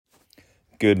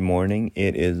Good morning.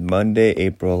 It is Monday,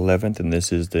 April 11th, and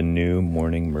this is the New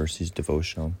Morning Mercies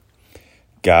devotional.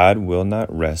 God will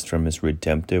not rest from his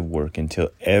redemptive work until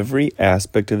every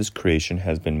aspect of his creation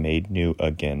has been made new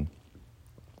again.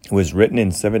 It was written in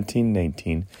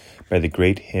 1719 by the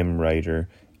great hymn writer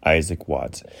Isaac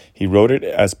Watts. He wrote it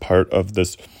as part of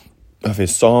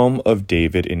his Psalm of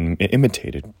David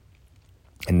imitated,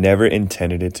 and never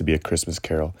intended it to be a Christmas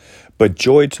carol. But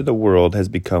Joy to the World has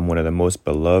become one of the most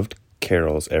beloved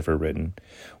carols ever written.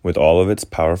 With all of its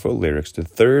powerful lyrics, the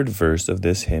third verse of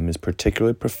this hymn is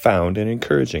particularly profound and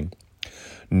encouraging.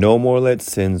 No more let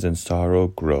sins and sorrow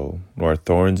grow, nor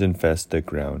thorns infest the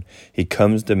ground. He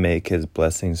comes to make his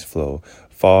blessings flow,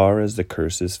 far as the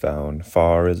curse is found,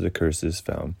 far as the curse is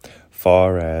found,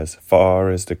 far as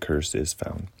the curse is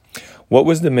found. What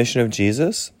was the mission of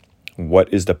Jesus?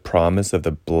 What is the promise of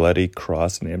the bloody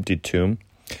cross and empty tomb?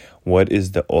 What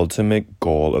is the ultimate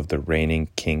goal of the reigning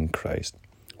King Christ?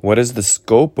 What is the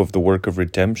scope of the work of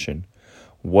redemption?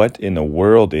 What in the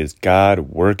world is God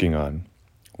working on?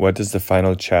 What does the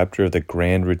final chapter of the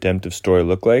grand redemptive story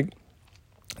look like?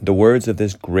 The words of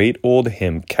this great old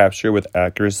hymn capture with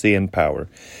accuracy and power.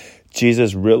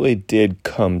 Jesus really did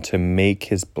come to make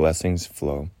his blessings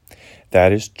flow.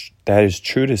 That is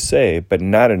true to say, but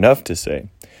not enough to say.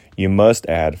 You must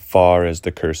add, far as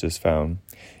the curse is found.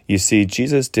 You see,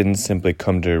 Jesus didn't simply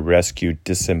come to rescue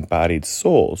disembodied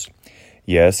souls.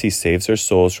 Yes, he saves our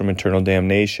souls from eternal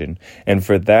damnation, and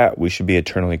for that we should be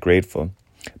eternally grateful.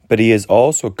 But he has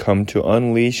also come to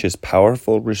unleash his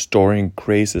powerful restoring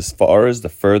grace as far as the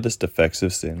furthest effects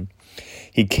of sin.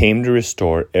 He came to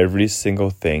restore every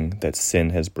single thing that sin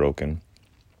has broken.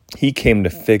 He came to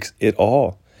fix it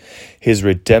all. His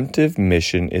redemptive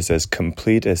mission is as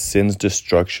complete as sin's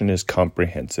destruction is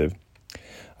comprehensive.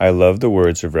 I love the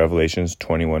words of Revelations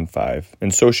 21:5,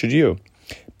 and so should you.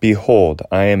 Behold,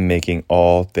 I am making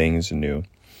all things new.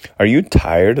 Are you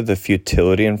tired of the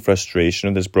futility and frustration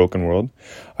of this broken world?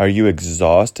 Are you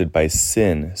exhausted by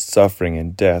sin, suffering,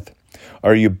 and death?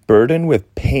 Are you burdened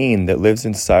with pain that lives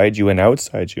inside you and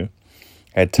outside you?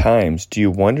 At times, do you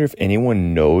wonder if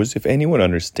anyone knows, if anyone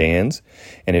understands,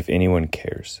 and if anyone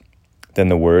cares? Then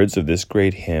the words of this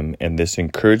great hymn and this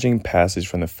encouraging passage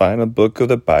from the final book of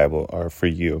the Bible are for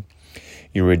you.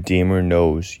 Your Redeemer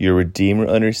knows, your Redeemer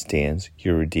understands,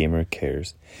 your Redeemer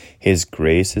cares. His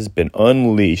grace has been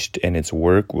unleashed, and its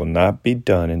work will not be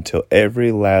done until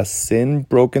every last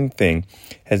sin-broken thing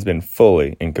has been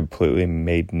fully and completely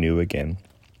made new again.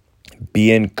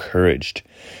 Be encouraged.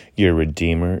 Your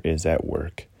Redeemer is at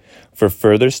work. For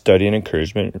further study and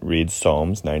encouragement, read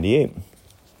Psalms 98.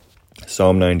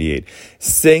 Psalm 98.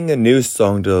 Sing a new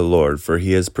song to the Lord, for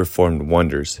he has performed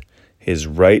wonders. His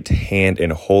right hand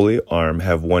and holy arm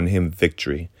have won him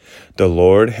victory. The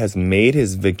Lord has made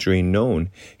his victory known.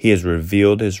 He has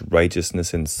revealed his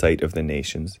righteousness in sight of the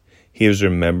nations. He has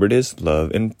remembered his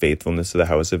love and faithfulness to the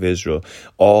house of Israel.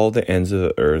 All the ends of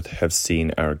the earth have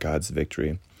seen our God's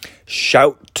victory.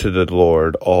 Shout to the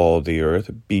Lord, all the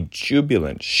earth. Be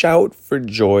jubilant. Shout for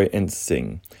joy and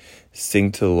sing.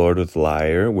 Sing to the Lord with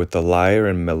the lyre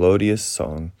and melodious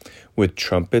song, with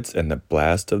trumpets and the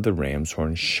blast of the ram's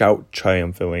horn. Shout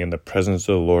triumphantly in the presence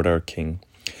of the Lord our King.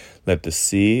 Let the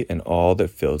sea and all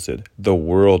that fills it, the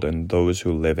world and those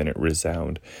who live in it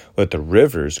resound. Let the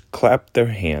rivers clap their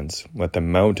hands. Let the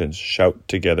mountains shout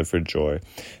together for joy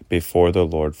before the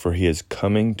Lord, for he is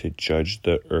coming to judge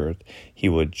the earth. He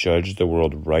will judge the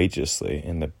world righteously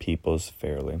and the peoples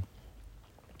fairly.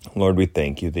 Lord, we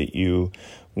thank you that you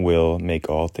will make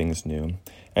all things new.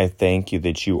 I thank you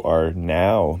that you are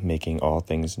now making all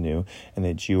things new, and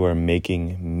that you are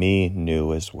making me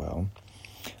new as well.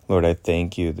 Lord, I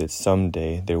thank you that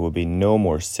someday there will be no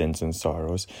more sins and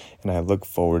sorrows, and I look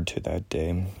forward to that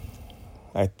day.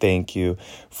 I thank you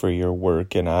for your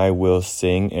work, and I will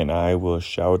sing, and I will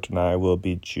shout, and I will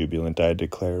be jubilant, I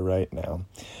declare right now.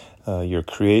 Your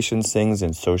creation sings,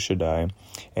 and so should I,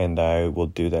 and I will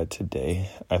do that today.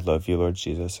 I love you, Lord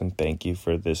Jesus, and thank you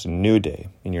for this new day.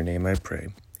 In your name I pray.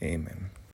 Amen.